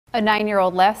A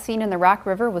 9-year-old last seen in the Rock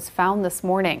River was found this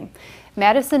morning.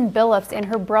 Madison Billups and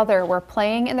her brother were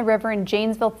playing in the river in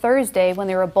Janesville Thursday when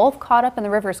they were both caught up in the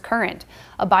river's current.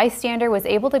 A bystander was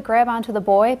able to grab onto the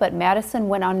boy, but Madison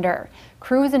went under.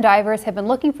 Crews and divers have been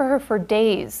looking for her for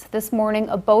days. This morning,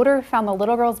 a boater found the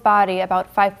little girl's body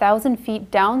about 5,000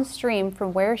 feet downstream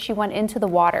from where she went into the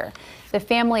water. The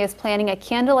family is planning a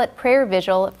candlelit prayer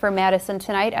vigil for Madison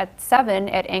tonight at 7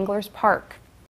 at Anglers Park.